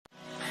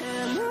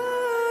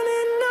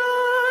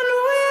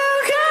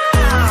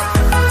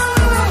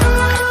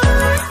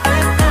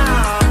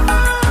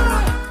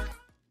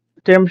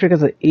today I'm showing you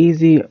guys an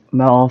easy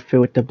male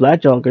outfit with the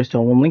black joggers.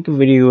 So I'm gonna link a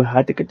video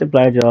how to get the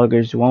black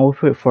joggers. One will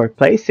fit for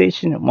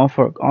PlayStation, one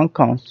for on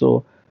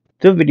console.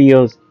 Two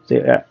videos,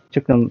 so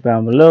check them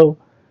down below.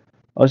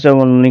 Also, I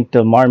want to link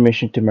the Mar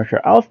mission to merch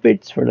your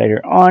outfits for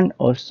later on.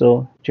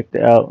 Also, check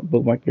that out,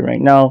 bookmark it right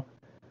now.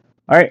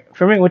 Alright,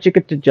 for me, once you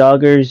get the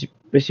joggers,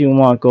 basically you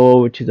want to go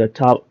over to the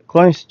top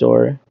clothing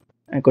store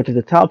and go to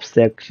the top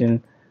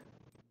section,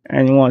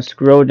 and you want to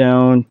scroll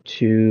down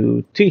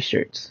to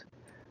t-shirts.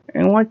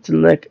 And want to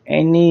select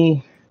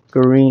any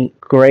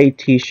gray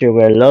t-shirt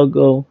with a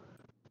logo.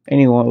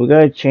 Anyone, we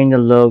gotta change the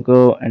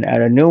logo and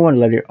add a new one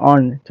later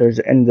on towards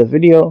the end of the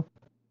video.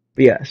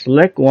 But yeah,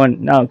 select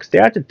one. Now stay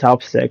at the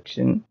top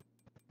section,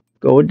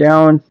 go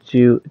down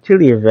to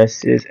utility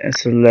vests and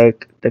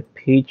select the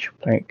peach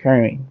plant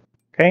carrying.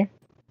 Okay,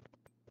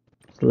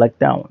 select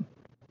that one.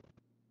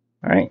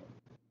 Alright,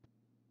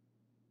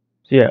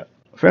 so yeah,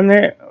 from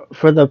there,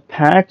 for the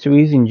pants we're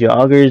using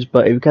joggers,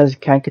 but if you guys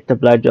can't get the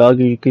black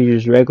jogger, you can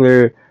use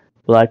regular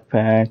black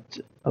pants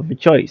of your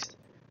choice.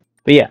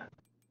 But yeah,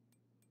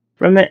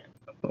 from there,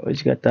 we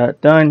just got that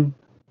done.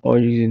 Or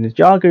using the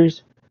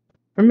joggers.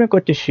 From there, go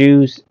to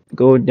shoes,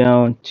 go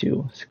down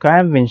to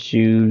cabin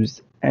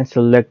shoes, and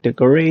select the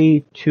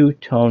gray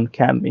two-tone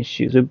cabin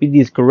shoes. It would be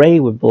these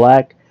gray with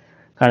black,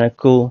 kind of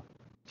cool.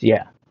 So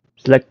yeah,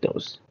 select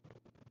those.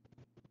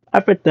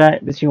 After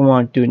that, what you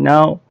want to do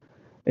now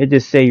is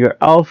just say your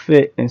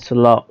outfit in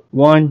slot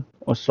 1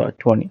 or slot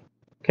 20.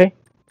 Okay?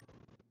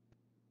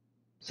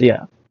 So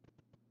yeah.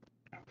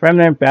 From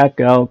there,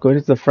 back out, go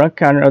to the front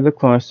counter of the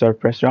clothing store,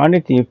 press on the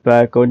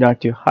D-pad, go down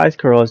to high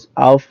scrolls,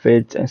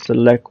 outfits, and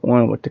select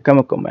one with the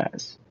chemical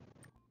mask.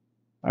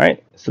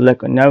 Alright,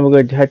 select one. Now we're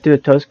going to head to the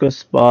telescope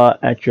spot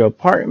at your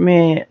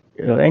apartment,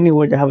 or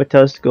anywhere to have a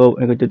telescope,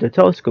 and go to the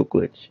telescope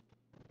glitch.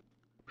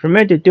 From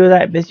there, to do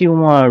that, basically you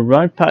want to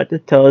run past the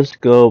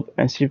telescope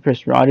and see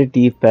press on the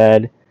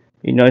D-pad.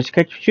 You notice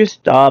you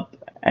stop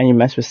and your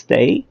mask will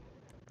stay.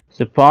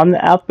 So put on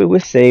the outfit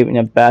with save and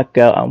then back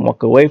out and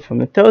walk away from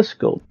the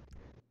telescope.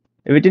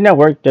 If it did not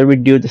work, then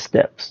redo the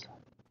steps.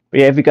 But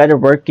yeah, if you got it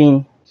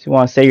working, so you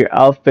want to say your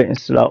outfit in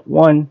slot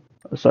 1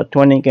 or slot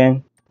 20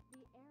 again.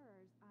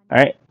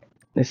 Alright,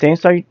 the same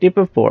slot you did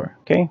before,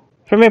 okay?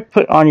 From there,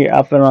 put on your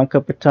outfit on a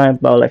couple times,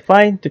 about like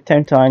 5 to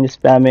 10 times,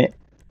 just spam it.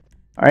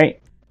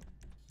 Alright.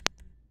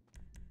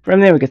 From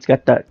there, we just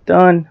got that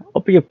done.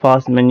 Open your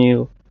pause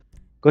menu,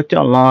 go to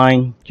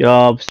online,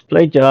 jobs,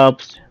 play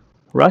jobs,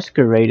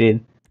 roster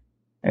rated,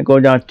 and go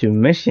down to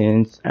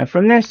missions. And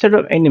from there, set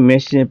up any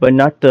mission, but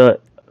not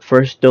the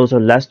first dose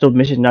or last dose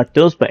mission, not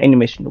those, but any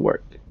mission to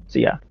work. So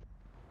yeah.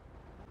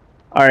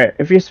 Alright,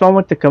 if you spawn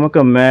with the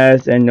chemical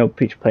mask and no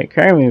peach plant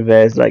carrying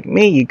vest like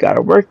me, you got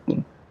it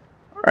working.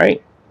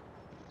 Alright.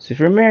 So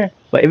from there,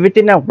 but if it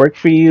did not work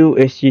for you,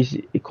 it's just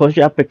you close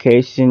your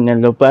application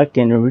and go back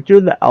and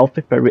redo the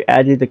outfit by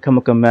re-adding the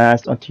chemical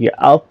mask onto your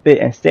outfit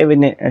and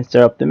saving it and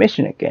start up the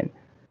mission again.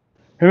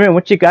 Remember,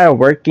 once you got it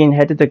working,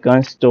 head to the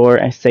gun store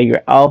and say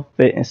your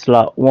outfit in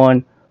slot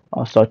 1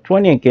 or slot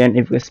 20 again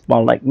if you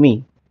spawn like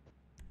me.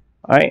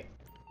 Alright,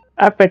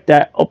 after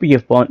that, open your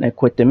phone and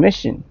quit the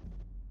mission.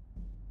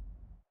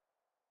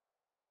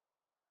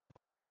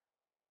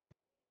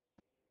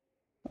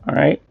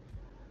 Alright,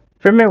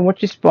 from here,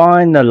 once you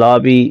spawn in the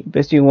lobby,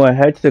 basically you want to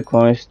head to the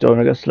clothing store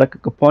and select a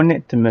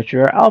component to match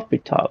your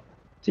outfit top.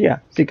 So yeah,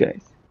 see you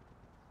guys.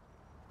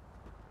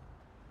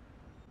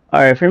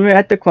 Alright, from here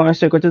at the clothing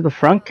store, go to the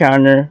front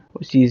counter,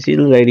 which you see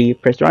the lady,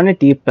 press on the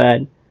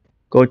D-pad,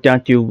 go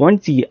down to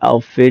onesie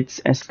outfits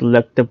and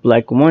select the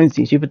black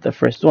onesie. She put the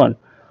first one.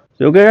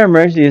 So we're gonna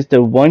merge is the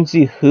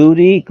onesie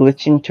hoodie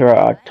glitching to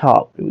our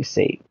top that we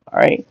save.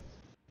 Alright.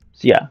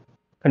 So yeah,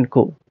 kinda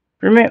cool.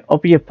 From here,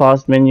 open your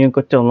pause menu,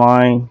 go to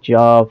line,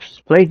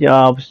 jobs, play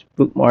jobs,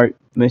 bookmark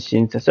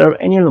missions, and serve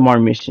any Lamar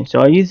mission. So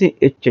I'm using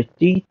it's a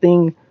D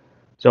thing.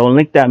 So I'll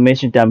link that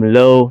mission down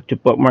below to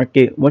bookmark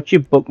it. Once you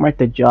bookmark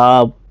the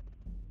job,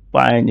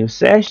 find a new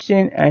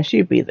session and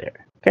she'll be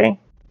there. Okay?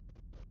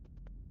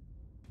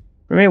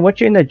 From here, once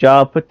you're in the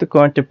job, put the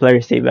current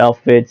player save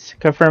outfits,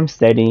 confirm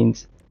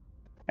settings,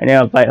 and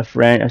then invite a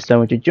friend or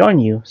someone to join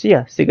you. So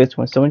yeah, see you guys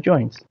when someone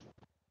joins.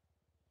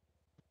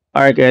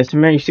 Alright guys,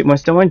 remember you see when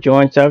someone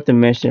joins out of the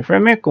mission,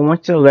 from here, go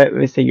to the left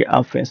if you say your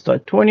outfit in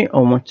slot 20,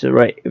 or one to the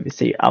right if you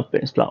say your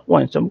outfit in slot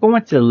 1. So I'm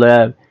going to the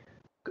left,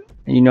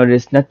 and you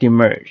notice nothing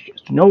merged.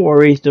 So no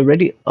worries, it's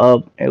already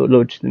up and it will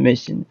load to the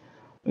mission.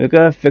 We're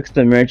gonna fix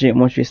the merging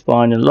once you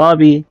spawn in the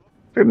lobby.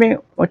 From here,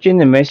 once you're in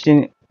the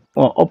mission,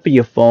 open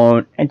your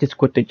phone and just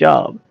quit the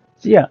job.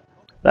 So yeah,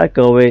 like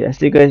always, I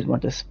see you guys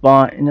want to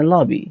spawn in the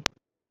lobby.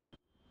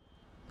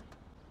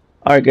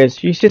 Alright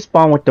guys, you should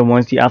spawn with the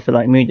onesie outfit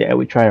like me that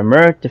we try to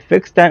merge. To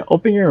fix that,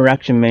 open your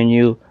interaction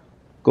menu,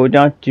 go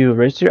down to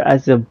register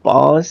as a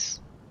boss,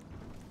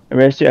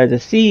 register as a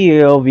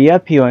CEO,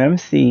 VIP, or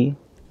MC.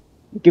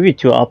 I'll give you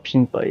two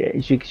options, but yeah,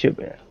 you should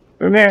be.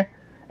 From here,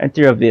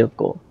 enter a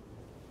vehicle.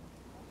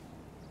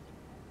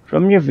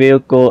 From your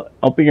vehicle,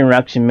 open your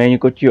interaction menu,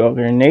 go to your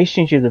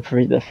organization, choose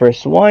the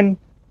first one,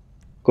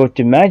 go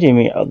to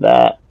management of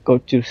that, go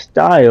to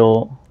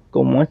style,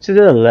 go one to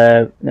the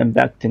left, then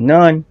back to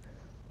none,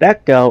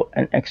 back out,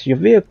 and exit your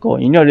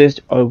vehicle. You notice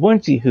our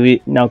onesie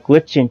hoodie now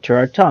glitching to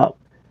our top.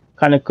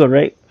 Kinda cool,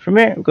 right? From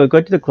here, go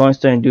to the clone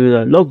store and do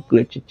the logo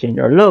glitch to change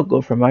our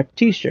logo from our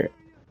t-shirt.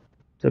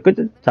 So go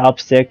to the top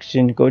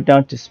section, go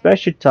down to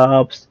special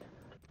tops,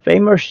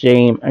 fame or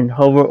shame, and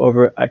hover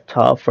over a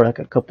top for like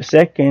a couple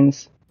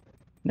seconds.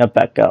 Now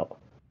back out.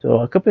 So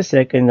a couple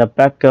seconds, now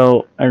back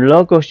out, and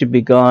logo should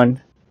be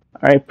gone.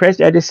 Alright, press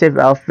edit save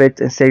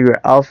outfit and save your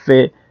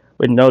outfit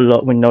with no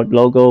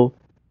logo.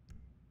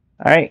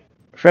 Alright,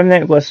 from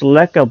there go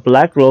select a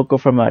black logo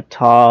from a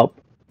top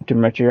to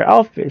match your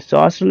outfit. So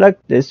I'll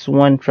select this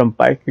one from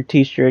biker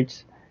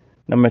t-shirts,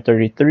 number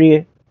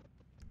 33,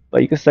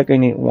 but you can select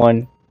any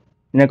one.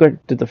 Now go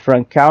to the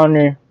front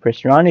counter,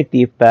 press your on the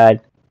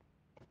D-pad,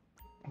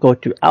 go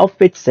to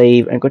outfit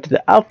save, and go to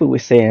the outfit we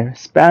say,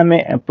 spam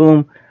it, and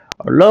boom,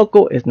 our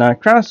logo is now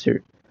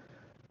transferred.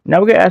 Now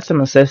we're gonna add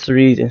some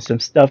accessories and some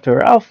stuff to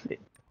our outfit.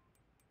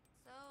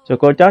 So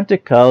go down to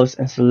colors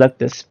and select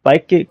the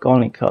Spike It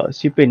Golden color.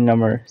 Should be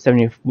number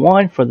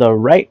 71 for the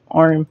right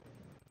arm,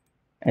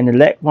 and the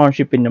left arm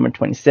should be number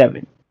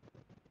 27.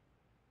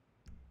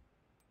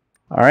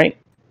 Alright.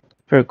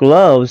 For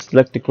gloves,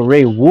 select the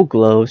gray wool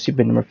gloves, should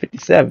be number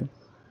 57.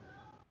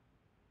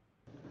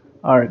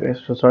 Alright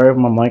guys, so sorry if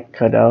my mic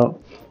cut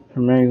out.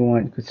 From there you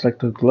want to select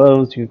the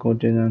gloves, you go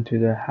down to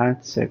the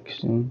hat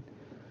section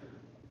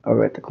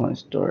over at the clone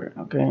store,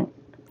 okay?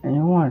 And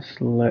you want to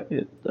select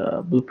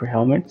the blooper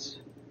helmets.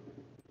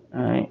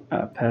 Alright,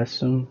 I passed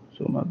them,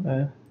 so my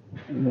bad.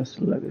 I'm gonna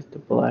select the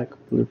black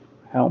blue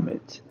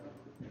helmet.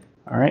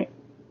 Alright,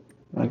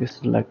 I can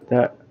select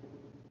that.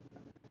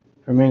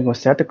 For me, I'm gonna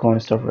set the clone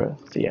store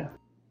first. So yeah.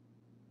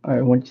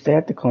 Alright, once you stay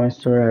at the coin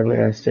store, like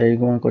I said, you're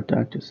going to go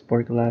down to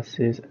sport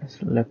glasses and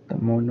select the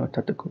mono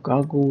tactical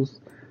goggles.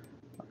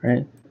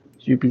 Alright,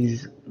 so you be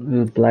these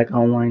little black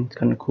outline, it's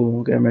kind of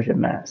cool. Get a measure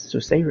mask. So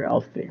save your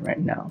outfit right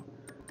now.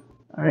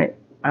 Alright,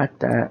 at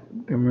that,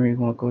 remember you're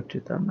going to go to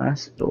the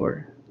mask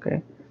store.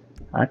 Okay,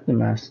 at the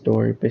mask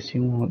store,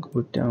 basically you want to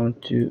go down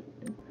to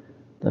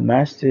the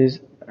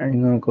masters, and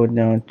you're going to go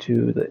down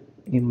to the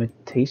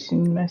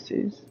imitation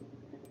masters.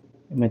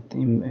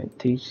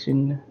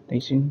 Imitation.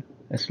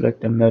 And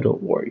select the metal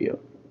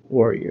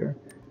warrior.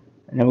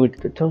 And then with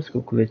the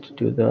telescope glitch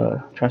to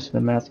the transfer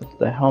the mask of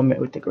the helmet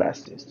with the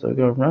glasses. So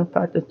go run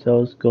past the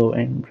telescope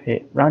and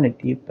hit round the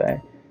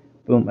D-pad.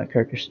 Boom, my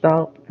character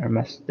stop, our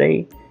mask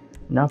stay.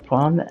 Now put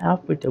on the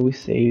outfit that we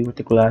saved with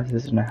the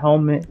glasses and the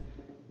helmet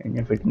and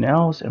everything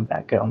else, and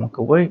back out and walk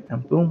away,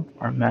 and boom,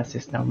 our mask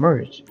is now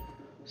merged.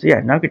 So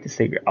yeah, now get to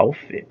save your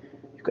outfit.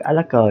 You could add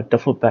like a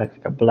duffel bag,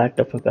 like a black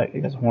duffel bag if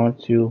you guys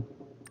want to,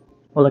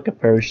 or like a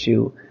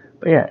parachute.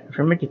 But yeah, if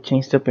you make a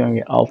change something on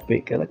your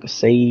outfit, get like a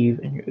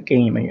save in your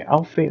game and your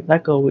outfit.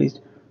 Like always,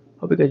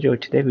 hope you guys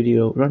enjoyed today's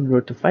video. Run the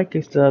road to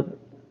 5K sub,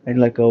 and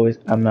like always,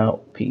 I'm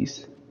out.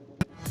 Peace.